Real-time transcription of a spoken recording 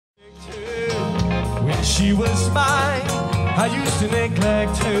She was mine, I used to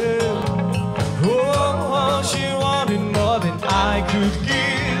neglect her. Oh, she wanted more than I could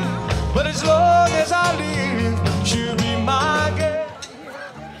give. But as long as I live, she'll be my girl.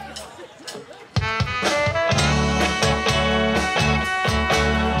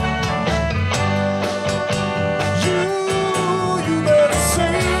 You better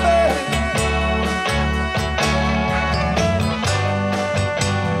save it.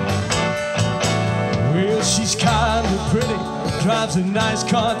 Well, she's kind of pretty, drives a nice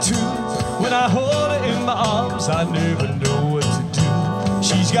car too. When I hold her in my arms, I never know what to do.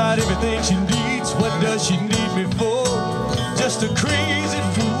 She's got everything she needs, what does she need me for? Just a crazy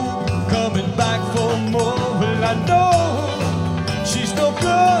fool, coming back for more. Well, I know she's no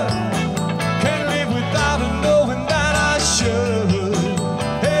good, can't live without her, knowing that I should.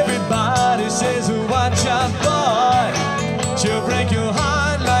 Everybody says, watch out, boy, she'll break your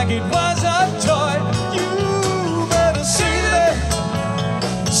heart like it was a toy. You better save it,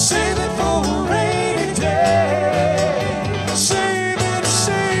 save it for a rainy day. Save it,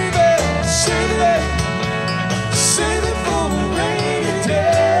 save it, save it, save it for a rainy day.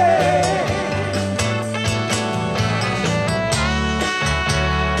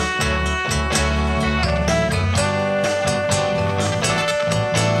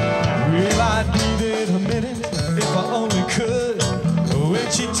 Well, I'd be there in a minute if I only could. When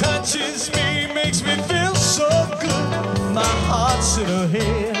she touches me, makes me feel so good. My heart's in her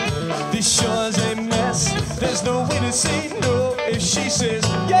head, this sure is a mess. There's no way to say no if she says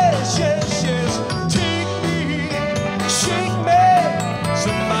yes, yes, yes. Take me, shake me,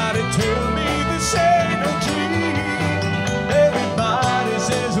 somebody tell me this ain't no dream. Everybody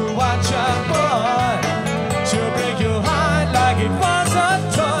says watch out, boy, she'll break your heart like it was a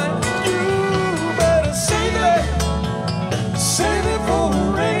toy. You better save it, save it for a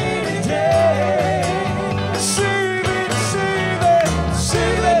rainy day. Save it, save it,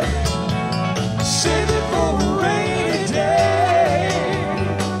 save it, save it for a rainy day.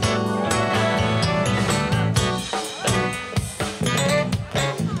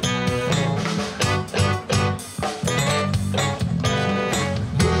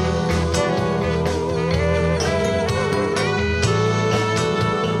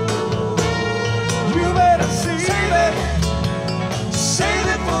 You better save it, save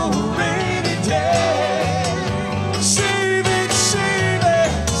it for a rainy day. Save it, save it,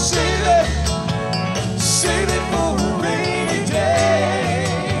 save it, save it for a rainy day.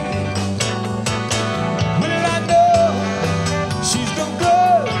 Well, I know she's no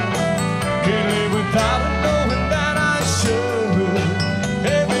good, can't live without her, knowing that I should.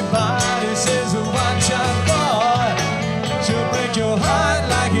 Everybody says watch out, boy, she'll break your heart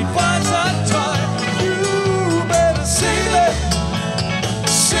like it was a toy. You better save it,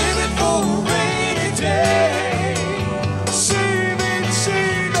 save it for a rainy day. Save it,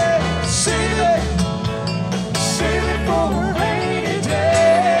 save it, save it, save it for a rainy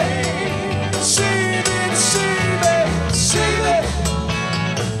day. Save it, save it, save it,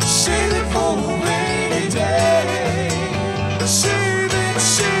 save it for a rainy day. Save it,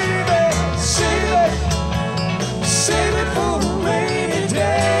 save it, save it, save it for a rainy day.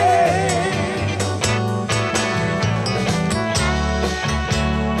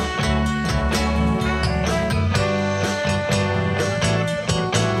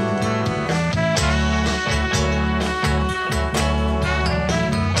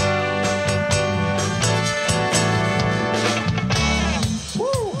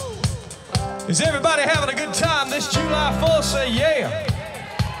 Woo! Is everybody having a good time this July 4th? Say yeah.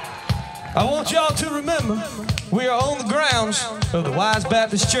 I want y'all to remember we are on the grounds of the Wise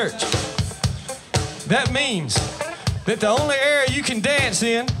Baptist Church. That means that the only area you can dance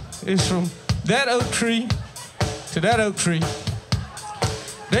in is from that oak tree to that oak tree.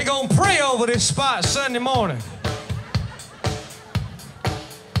 They're gonna pray over this spot Sunday morning.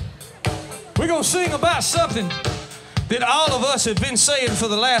 We're gonna sing about something that all of us have been saying for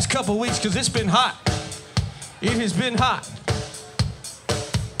the last couple of weeks, because it's been hot. It has been hot.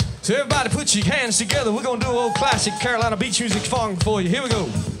 So everybody put your hands together. We're gonna do an old classic Carolina beach music song for you. Here we go.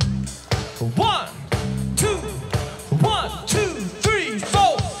 1, 2, 1, 2, 3,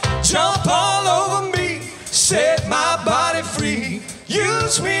 4. Jump all over me, set my body free.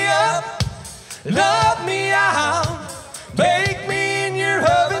 Use me up, love me out, bake me in your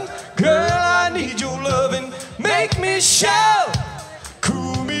oven. Girl, I need your loving. Make me shout,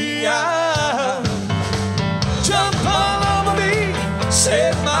 cool me out. Jump all over me,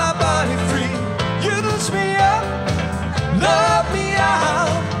 set my body free. Use me up, love me out,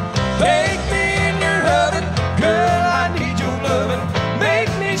 bake me in your oven. Girl, I need your loving. Make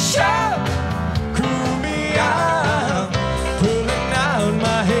me shout, cool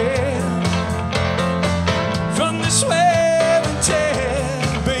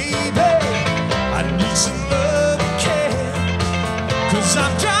 'cause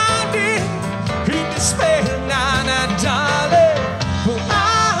I'm drowning in despair now, darling. But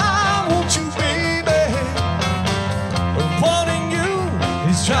I want you, baby. Wanting you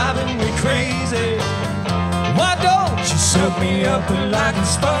is driving me crazy. Why don't you soak me up like a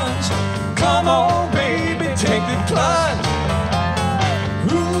sponge? Come on, baby, take the plunge.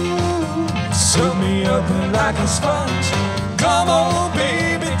 Ooh, soak me up like a sponge. Come on,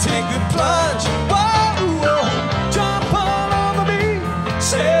 baby, take the plunge. Whoa, whoa, jump all over me,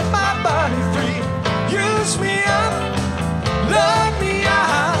 set my body free. Use me up, love me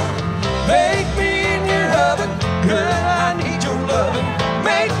out, make me in your oven. Girl, I need your loving.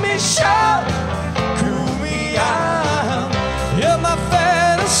 Make me shout, cool me out. You're my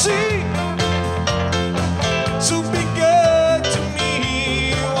fantasy, so be good to me.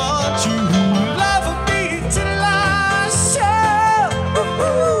 Want you love me till I shout,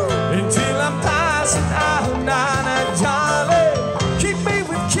 until I'm passing out. Now, darling, keep me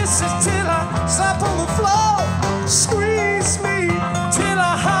with kisses till I slap on the floor. Squeeze me till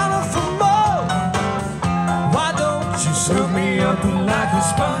I holler for more. Why don't you soak me up like a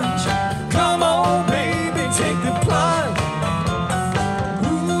sponge? Come on, baby, take the plunge.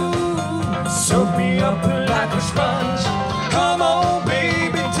 Ooh, soak me up like a sponge. Come on, baby.